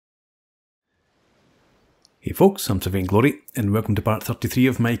Hey folks, I'm Sir Vainglory, and welcome to part 33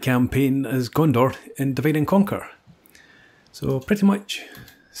 of my campaign as Gondor in Divide and Conquer. So pretty much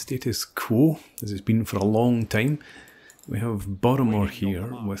status quo, as it's been for a long time. We have Faramir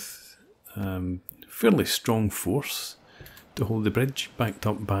here with fairly strong force to hold the bridge, backed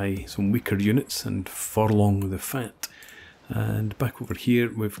up by some weaker units and Forlong the Fat. And back over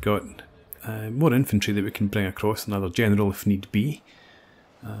here we've got more infantry that we can bring across, another general if need be.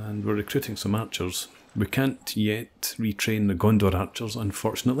 And we're recruiting some archers. We can't yet retrain the Gondor archers,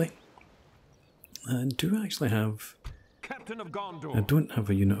 unfortunately. And do I actually have... Captain of Gondor. I don't have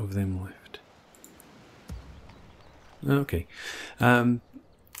a unit of them left. Okay.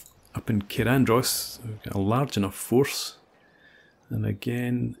 Up in Cair Andros, we've got a large enough force. And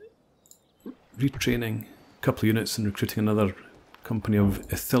again, retraining a couple of units and recruiting another company of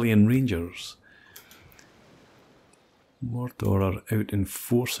Ithilien Rangers. Mordor are out in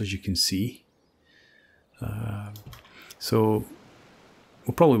force, as you can see. So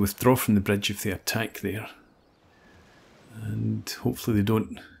we'll probably withdraw from the bridge if they attack there, and hopefully they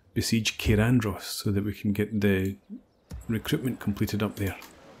don't besiege Cair Andros so that we can get the recruitment completed up there.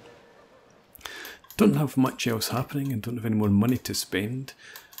 Don't have much else happening and don't have any more money to spend.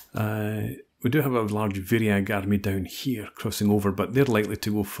 We do have a large Variag army down here crossing over, but they're likely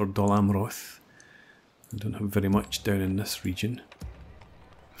to go for Dol Amroth. I don't have very much down in this region,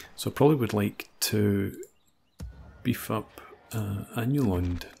 so I probably would like to beef up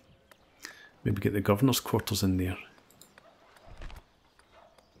Anulund. Maybe get the governor's quarters in there.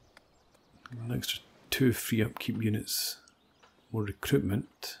 An extra 2 free upkeep units, more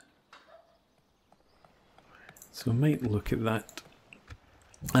recruitment. So I might look at that.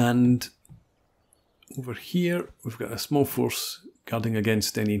 And over here we've got a small force guarding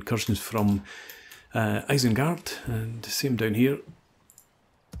against any incursions from Isengard, and same down here.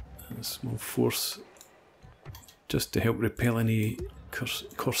 A small force just to help repel any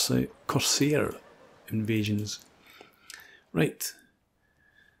Corsair invasions. Right,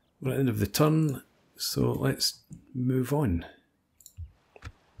 we're at the end of the turn, so let's move on.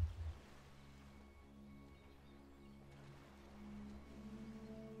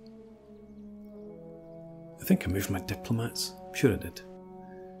 I think I moved my diplomats. I'm sure I did.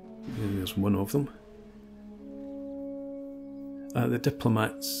 And there's one of them. The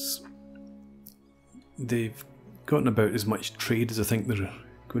diplomats, they've gotten about as much trade as I think they're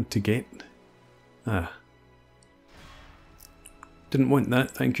going to get. Didn't want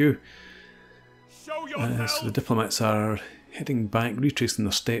that, thank you. So the diplomats are heading back, retracing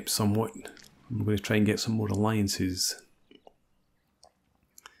their steps somewhat. I'm going to try and get some more alliances.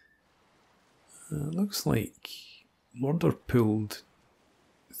 Looks like Mordor pulled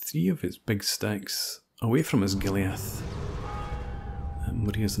 3 of its big stacks away from his Gileath.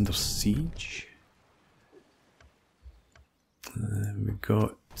 Maria's under siege. We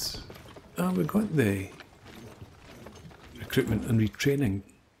got the recruitment and retraining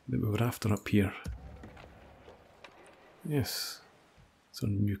that we were after up here. Yes, it's a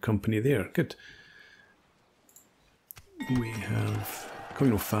new company there. Good. We have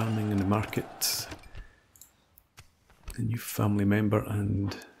communal farming in the market, a new family member,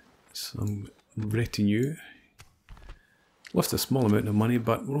 and some retinue. Lost a small amount of money,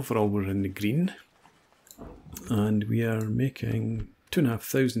 but overall we're in the green. And we are making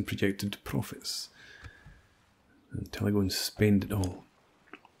 2,500 projected profits until I go and spend it all.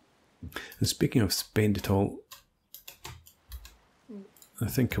 And speaking of spend it all, I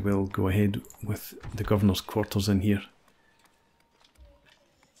think I will go ahead with the governor's quarters in here.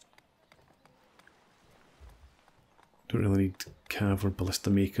 Don't really need cav or ballista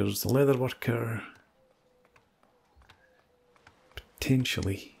makers. The leather worker,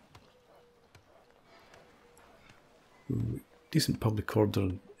 potentially. Decent public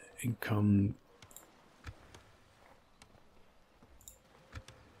order income.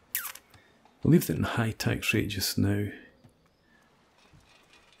 We'll leave that in high tax rate just now.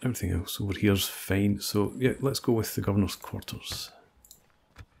 Everything else over here is fine, so yeah, let's go with the governor's quarters.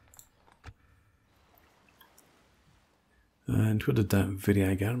 And where did that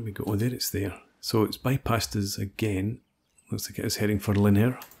Variag army go? Oh, there it's there. So it's bypassed us again. Looks like it is heading for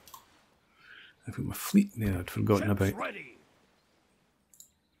Linnair. I've got my fleet there I'd forgotten about.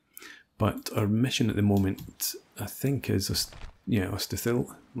 But our mission at the moment, I think, is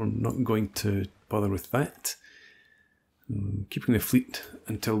ASUSTeK. We're not going to bother with that. Keeping the fleet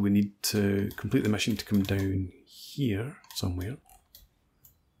until we need to complete the mission to come down here somewhere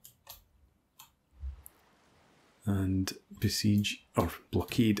and besiege or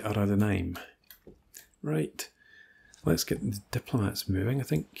blockade Aradanaim. Right, let's get the diplomats moving. I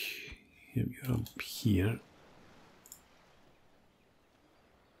think you're up here.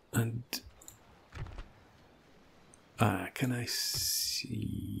 And can I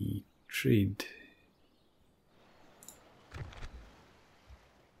see trade?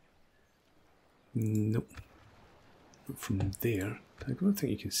 Nope. Not from there. I don't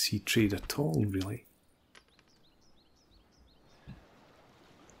think you can see trade at all, really.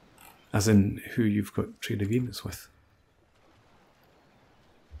 As in who you've got trade agreements with.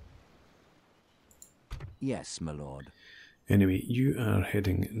 Yes, my lord. Anyway, you are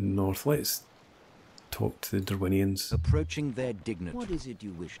heading north. Let's talk to the Derwinians. Approaching their dignity. What is it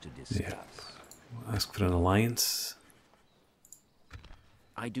you wish to discuss? Yeah. We'll ask for an alliance.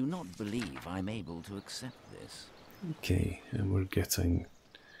 I do not believe I'm able to accept this. Okay, and we're getting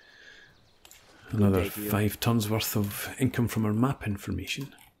another 5 tons worth of income from our map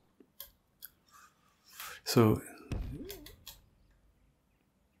information. So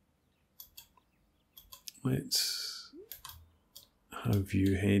let's have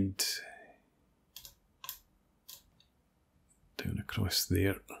you head down across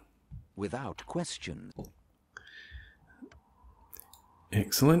there. Without question.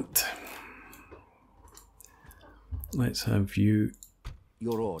 Excellent. Let's have you...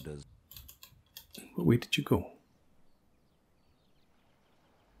 Your orders. What way did you go?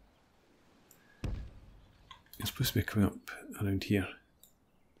 You're supposed to be coming up around here.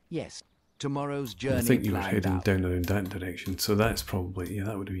 Yes. Tomorrow's journey. I think you were heading out. down around that direction, so that's probably, yeah,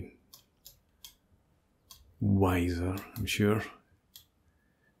 that would have been wiser, I'm sure.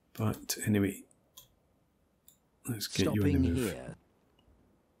 But anyway, let's get Stopping you on the move. Here.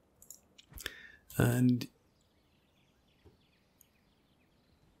 And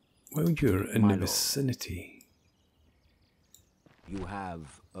while you're in the vicinity, you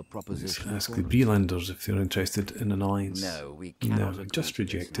have a proposition. Let's ask the Brelanders if they're interested in an alliance. No, we cannot. No, just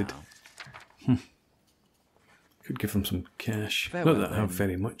rejected. Now. Could give them some cash. Farewell, Not that I have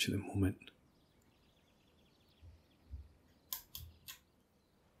very much at the moment.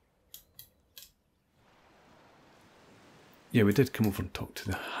 Yeah, we did come over and talk to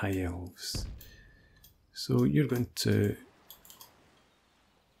the High Elves. So you're going to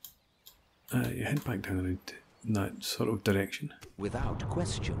you head back down around in that sort of direction. Without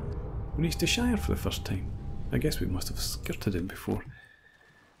question. We reached the Shire for the first time. I guess we must have skirted it before.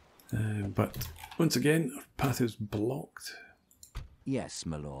 But once again, our path is blocked. Yes,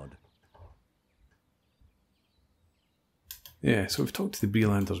 my lord. Yeah, so we've talked to the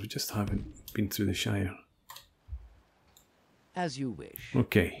Brelanders, we just haven't been through the Shire. As you wish.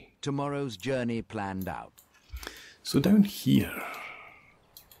 Okay. Tomorrow's journey planned out. So down here...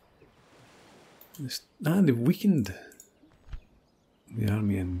 they've weakened the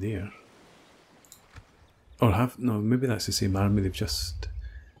army in there. Or have... No, maybe that's the same army, they've just...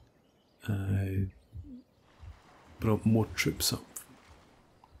 brought more troops up.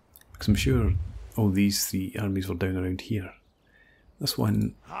 Because I'm sure all these 3 armies were down around here. This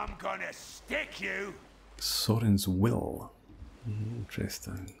one... I'm gonna stick you! Sauron's Will.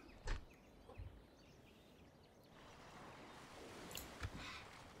 Interesting.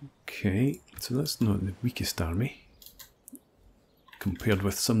 Okay, so that's not the weakest army compared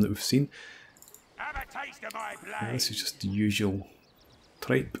with some that we've seen. Have a taste of my blade. This is just the usual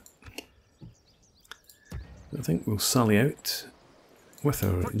tripe. I think we'll sally out with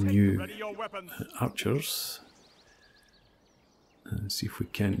our new archers and see if we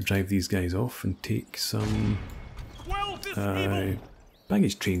can't drive these guys off and take some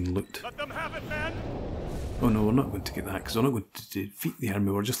baggage train loot. Let them have it, man. Oh no, we're not going to get that because we're not going to defeat the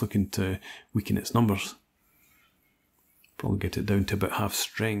army, we're just looking to weaken its numbers. Probably get it down to about half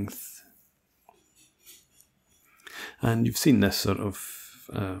strength. And you've seen this sort of...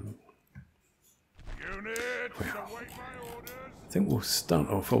 well, I think we'll start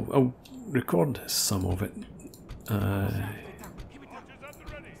off, I'll record some of it.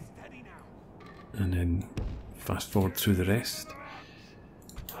 And then fast forward through the rest.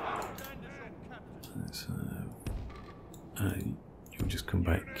 You'll just come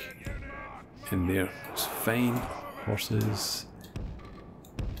back in there. It's fine. Horses.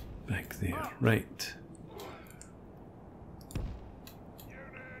 Back there. Right.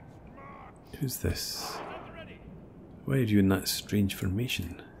 Who's this? Why are you in that strange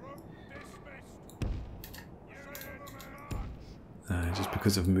formation? Just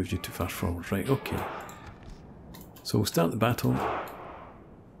because I've moved you too far forward. Right, okay. So we'll start the battle.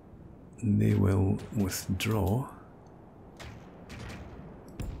 And they will withdraw.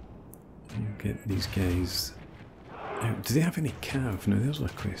 We'll get these guys out. Do they have any cav? No, there's a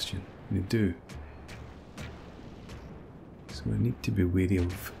question. They do. So I need to be wary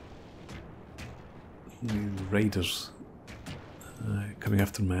of new riders coming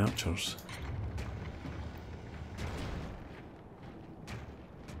after my archers.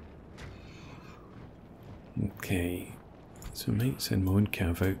 Okay, so I might send my own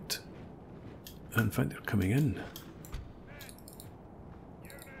cav out. In fact, they're coming in.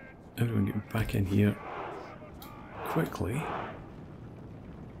 Everyone get back in here quickly.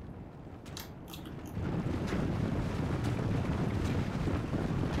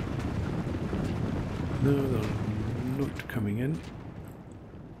 No, they're not coming in.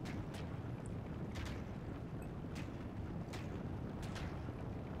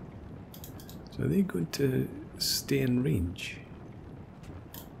 So are they going to stay in range?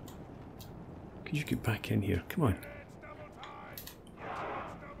 Could you get back in here? Come on.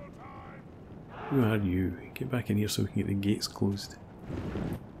 Who are you? Get back in here so we can get the gates closed.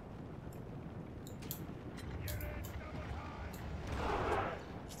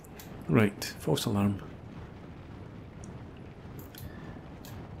 Right, false alarm.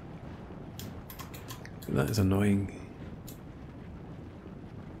 That is annoying.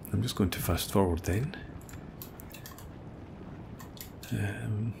 I'm just going to fast forward then.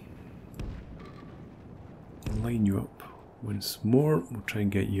 Line you up once more. We'll try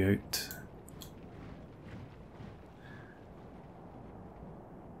and get you out.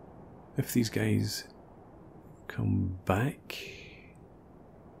 If these guys come back,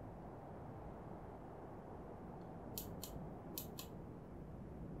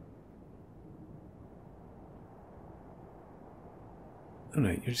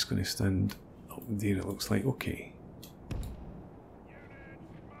 alright, you're just going to stand up there, it looks like. Okay.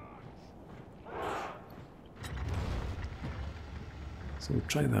 So we'll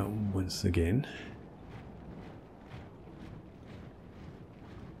try that once again.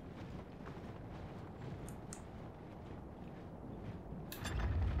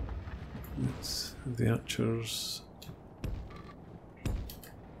 Let's have the archers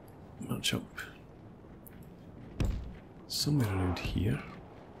march up somewhere around here.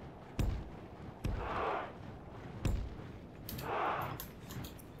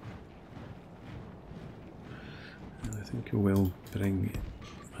 And I think I will bring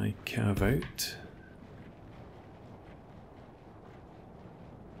my cav out.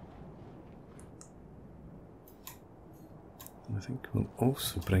 And I think we'll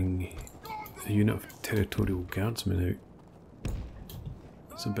also bring a unit of territorial guardsmen out.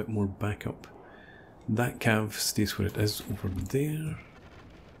 It's a bit more backup. That cav stays where it is over there.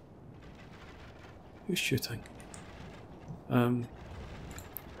 Who's shooting? And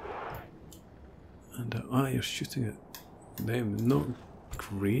you're shooting at them. Not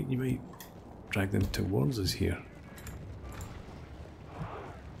great. You might drag them towards us here.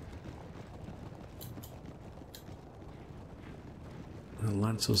 The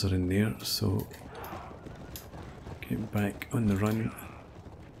lancers are in there, so get back on the run.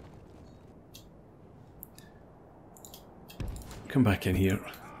 Come back in here.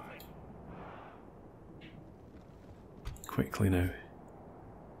 Quickly now.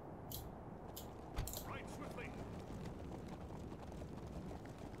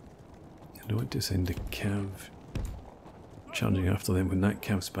 I don't want to send a cav charging after them when that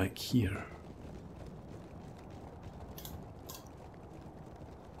cav's back here.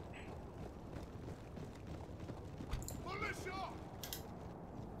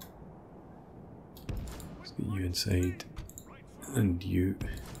 Let's get you inside. And you.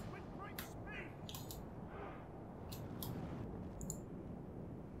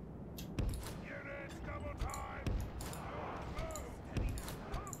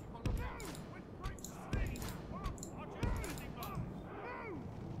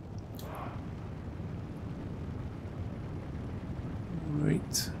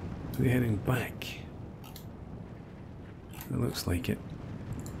 Right, are they heading back? It looks like it.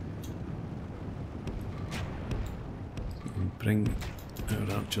 Bring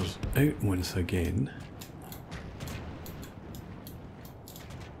our archers out once again.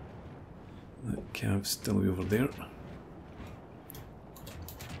 That cav's still over there.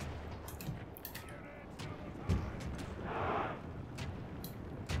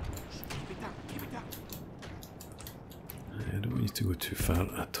 I don't want you to go too far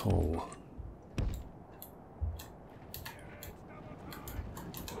at all.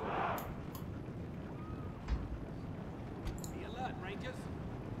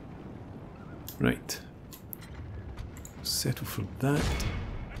 Right. Settle for that.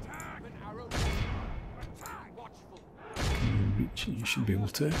 Can you reach it? You should be able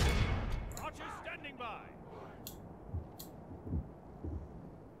to.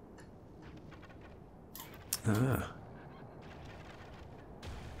 Ah.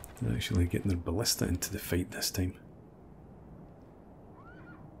 They're actually getting their ballista into the fight this time.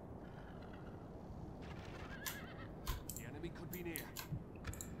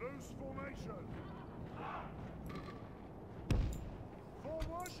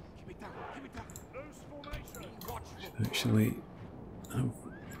 Should actually have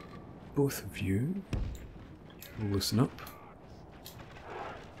both of you loosen up.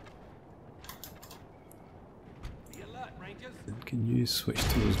 Be alert, Rangers. And can you switch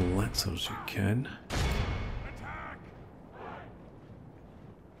to those lancers? You can. Attack!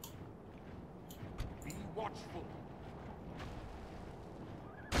 Be watchful.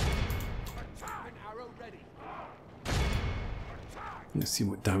 Attack! An arrow ready. Attack! Let's see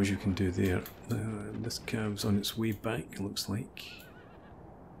what damage you can do there. This cav's on its way back, it looks like.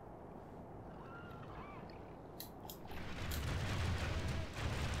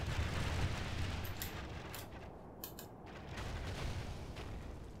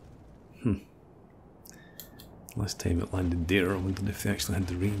 Last time it landed there, I wondered if they actually had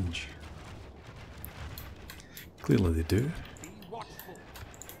the range. Clearly they do. Be watchful.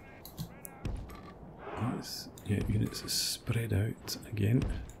 Yeah, units are spread out again.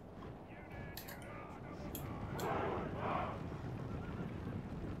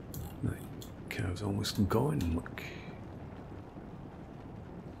 That cow's almost gone, look.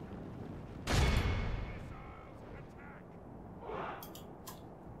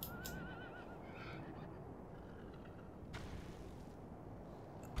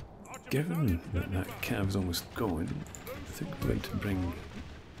 Given that that cav's almost gone, I think we're going to bring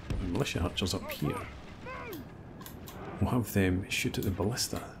the militia archers up here. We'll have them shoot at the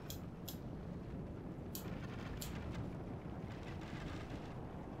ballista.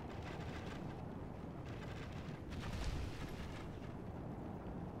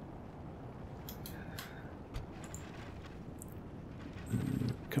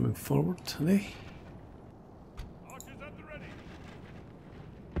 Coming forward, are they? Archers at the ready.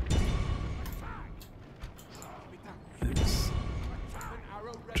 Let's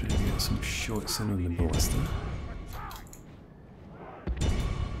try and get some shots in on the ballista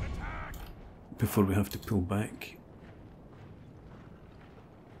before we have to pull back.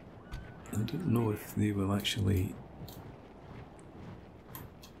 I don't know if they will actually...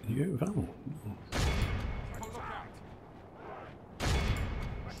 Are you out of ammo?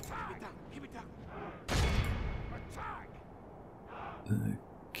 No.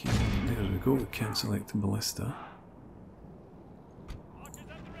 Okay, there we go, we can select the ballista.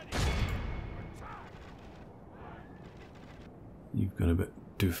 You've gone a bit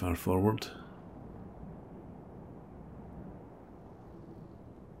too far forward.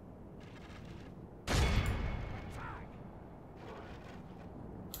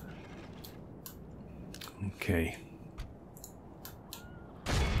 Okay.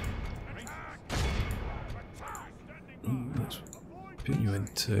 Let's put you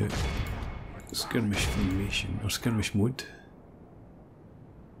into skirmish formation, or skirmish mode.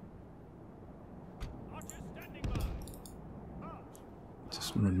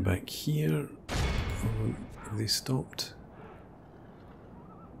 Just run back here. Oh, have they stopped?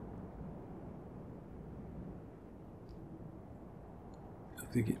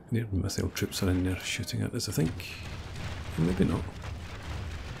 Have they their missile troops are in there shooting at us, I think. Maybe not.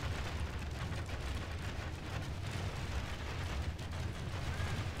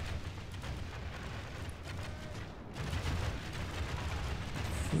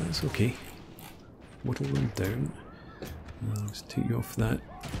 That's okay. Whittle them down. Let's take you off that.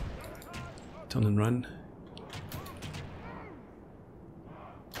 Turn and run.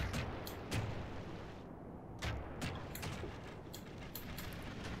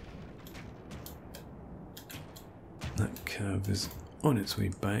 That cav is on its way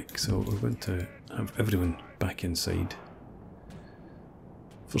back, so we're going to have everyone back inside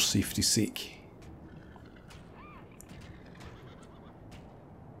for safety's sake.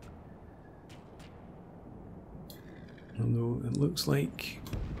 Although it looks like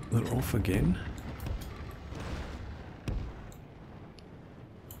they're off again.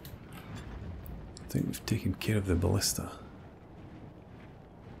 I think we've taken care of the ballista.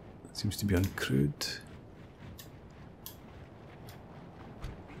 It seems to be uncrewed.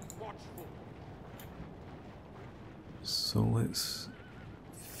 So let's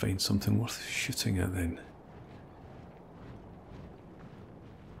find something worth shooting at then.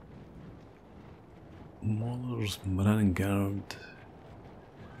 Maulers, Marangard,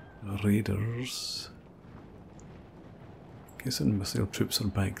 Raiders. Guessing missile troops are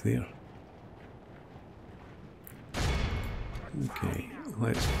back there. Okay,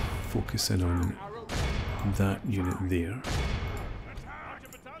 let's focus in on that unit there.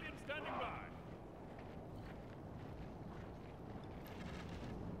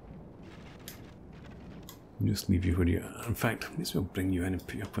 Just leave you where you are. In fact, may as well bring you in and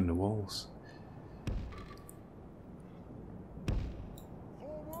put you up on the walls.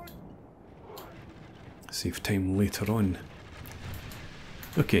 save time later on.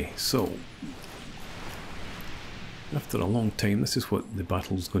 Okay, so after a long time, this is what the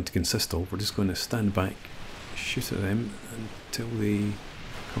battle is going to consist of. We're just going to stand back, shoot at them until they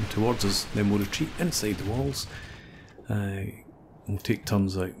come towards us, then we'll retreat inside the walls. We'll take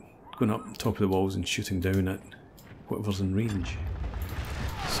turns out going up on top of the walls and shooting down at whatever's in range.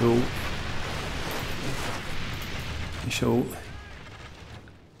 So I shall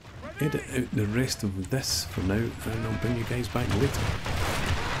edit out the rest of this for now, and I'll bring you guys back later.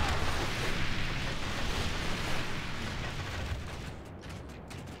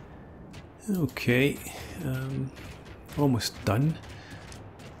 Okay, almost done.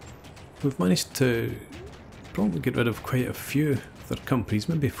 We've managed to probably get rid of quite a few of their companies,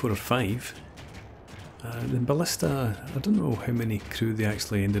 maybe 4 or 5. The Ballista, I don't know how many crew they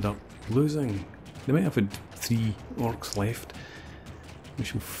actually ended up losing. They might have had 3 orcs left. We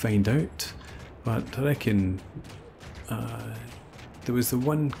shall find out. But I reckon there was the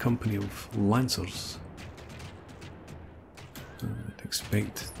one company of Lancers. I'd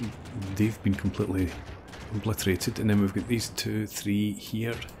expect they've been completely obliterated, and then we've got these 2, 3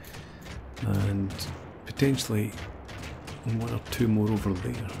 here, and potentially 1 or 2 more over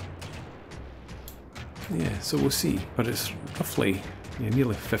there. Yeah, so we'll see, but it's roughly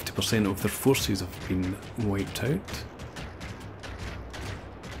nearly 50% of their forces have been wiped out.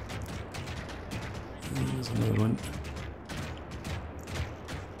 There's another one.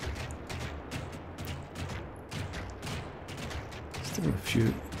 Still a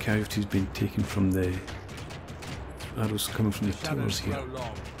few casualties being taken from the arrows coming from the towers here.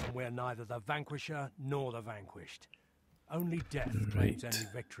 Long, and we're neither the vanquisher nor the vanquished. Only death Right. claims any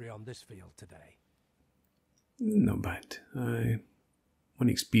victory on this field today. Not bad. 1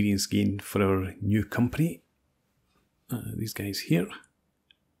 experience gained for our new company. These guys here.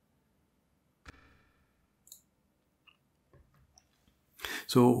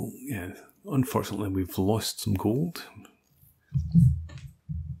 So, yeah, unfortunately we've lost some gold.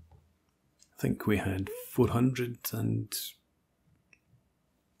 I think we had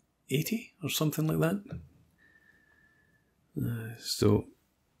 480 or something like that. So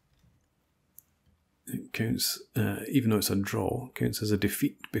it counts, even though it's a draw, it counts as a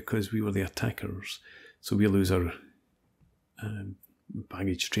defeat because we were the attackers. So we lose our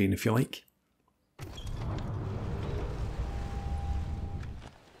baggage train, if you like.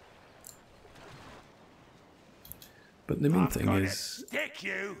 But the main thing is... Stick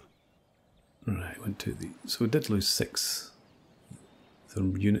you! Right, 1, 2, 3. So we did lose 6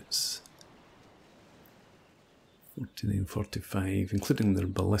 units. 49, 45, including their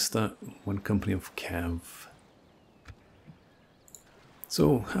ballista, 1 company of cav.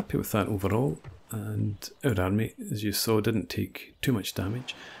 So happy with that overall, and our army, as you saw, didn't take too much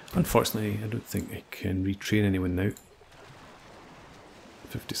damage. Unfortunately, I don't think I can retrain anyone now.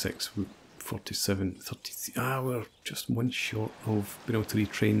 56, 47, 33. We're just 1 short of being able to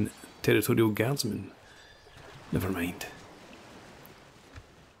retrain territorial guardsmen. Never mind.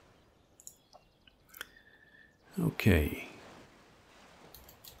 Okay.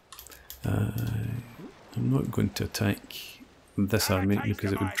 I'm not going to attack this army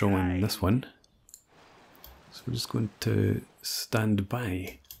because it would draw in this one. So we're just going to stand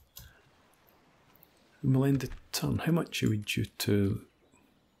by. And we'll end the turn. How much are we due to?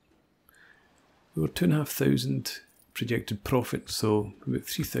 We were 2,500 projected profit, so about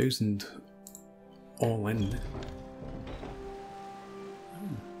 3,000 all in.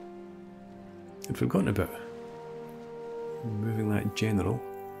 I'd forgotten about moving that general.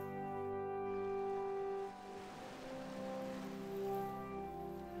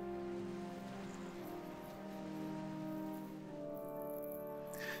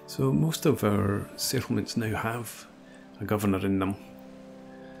 So most of our settlements now have a governor in them.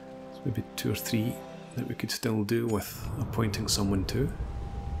 So maybe 2 or 3 that we could still do with appointing someone to.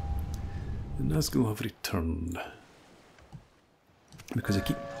 And Nazgul have returned because I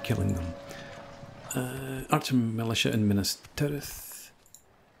keep killing them. Archer Militia in Minas Tirith.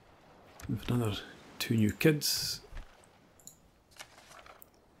 We've another 2 new kids.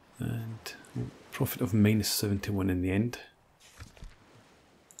 And profit of -71 in the end.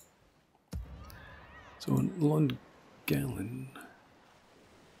 So on Longallon.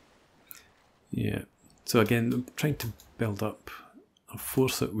 Yeah. So again, I'm trying to build up a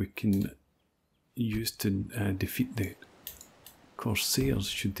force that we can use to defeat the Corsairs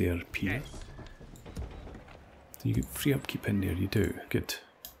should they appear. So you get free upkeep in there, you do. Good.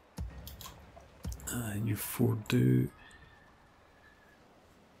 And you 4 do.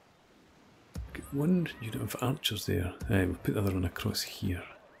 Get 1 unit of archers there. We'll put the other one across here.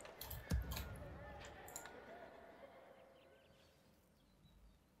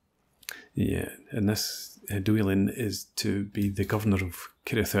 Yeah, and this Ithilien is to be the governor of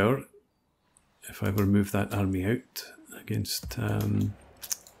Cair. If I ever move that army out against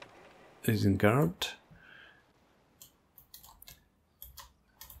Isengard.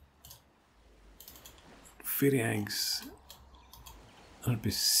 Fairy are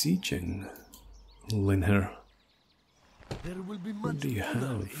besieging Linher. There will be What much do you honor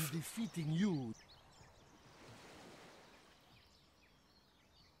have? in defeating you.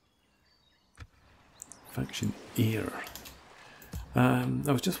 Faction Air. I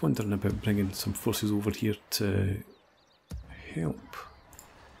was just wondering about bringing some forces over here to help,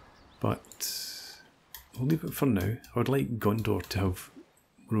 but we'll leave it for now. I would like Gondor to have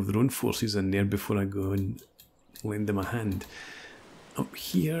more of their own forces in there before I go and lend them a hand. Up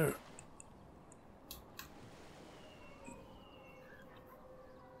here,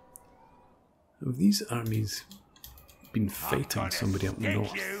 have these armies been fighting somebody up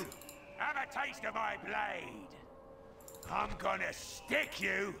north? You. Have a taste of my blade. I'm gonna stick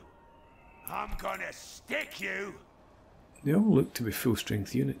you. I'm gonna stick you. They all look to be full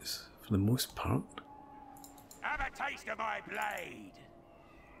strength units for the most part. Have a taste of my blade.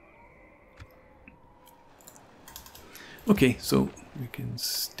 Okay, so we can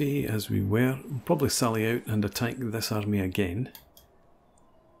stay as we were. We'll probably sally out and attack this army again.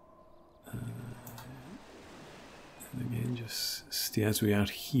 And again, just stay as we are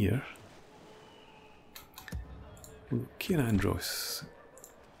here. Cair Andros.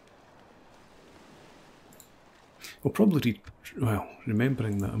 We'll probably,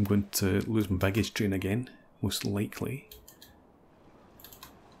 remembering that I'm going to lose my baggage train again, most likely.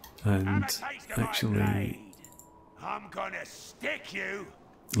 And actually, I'm gonna stick you.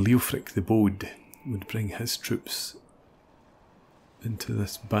 Leofric the Bode would bring his troops into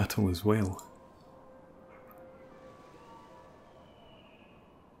this battle as well.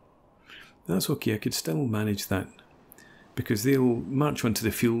 That's okay, I could still manage that, because they'll march onto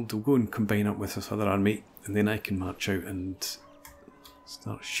the field, they'll go and combine up with this other army, and then I can march out and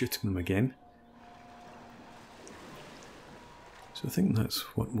start shooting them again. So I think that's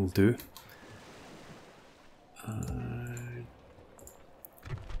what we'll do.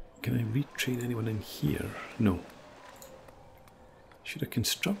 Can I retrain anyone in here? No. Should I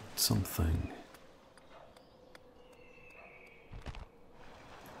construct something?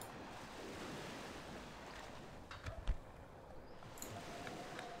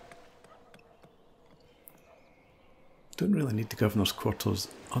 Don't really need the governor's quarters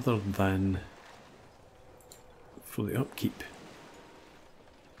other than for the upkeep.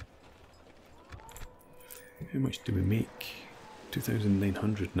 How much do we make?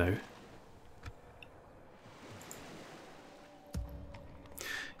 2,900 now.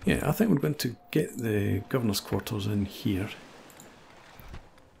 Yeah, I think we're going to get the governor's quarters in here.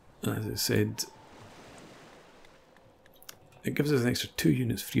 As I said, it gives us an extra 2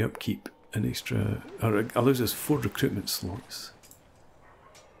 units free upkeep, an extra, or it allows us 4 recruitment slots.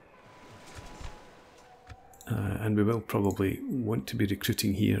 And we will probably want to be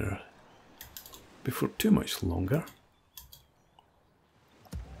recruiting here before too much longer.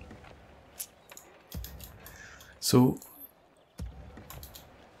 So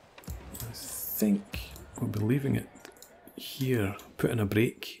I think we'll be leaving it here, putting a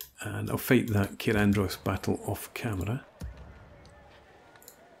break, and I'll fight that Cair Andros battle off camera.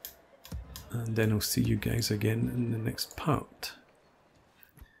 And then I'll see you guys again in the next part.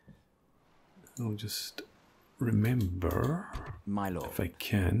 I'll just remember, my lord, if I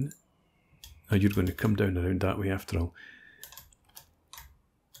can. Oh, you're going to come down around that way after all.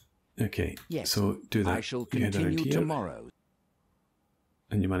 Okay, yes, so do that. I shall You head around continue here, tomorrow.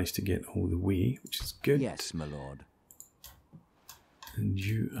 and you managed to get all the way, which is good. Yes, my lord. And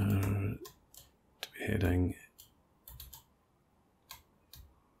you are to be heading.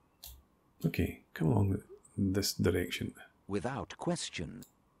 Okay, come along this direction. Without question.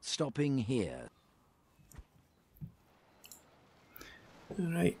 Stopping here.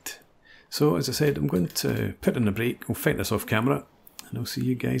 Alright, so as I said, I'm going to put in a break. We'll fight this off camera, and I'll see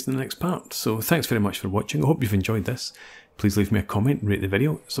you guys in the next part. So thanks very much for watching. I hope you've enjoyed this. Please leave me a comment, rate the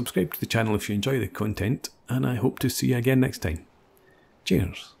video, subscribe to the channel if you enjoy the content, and I hope to see you again next time.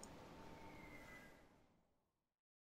 Cheers.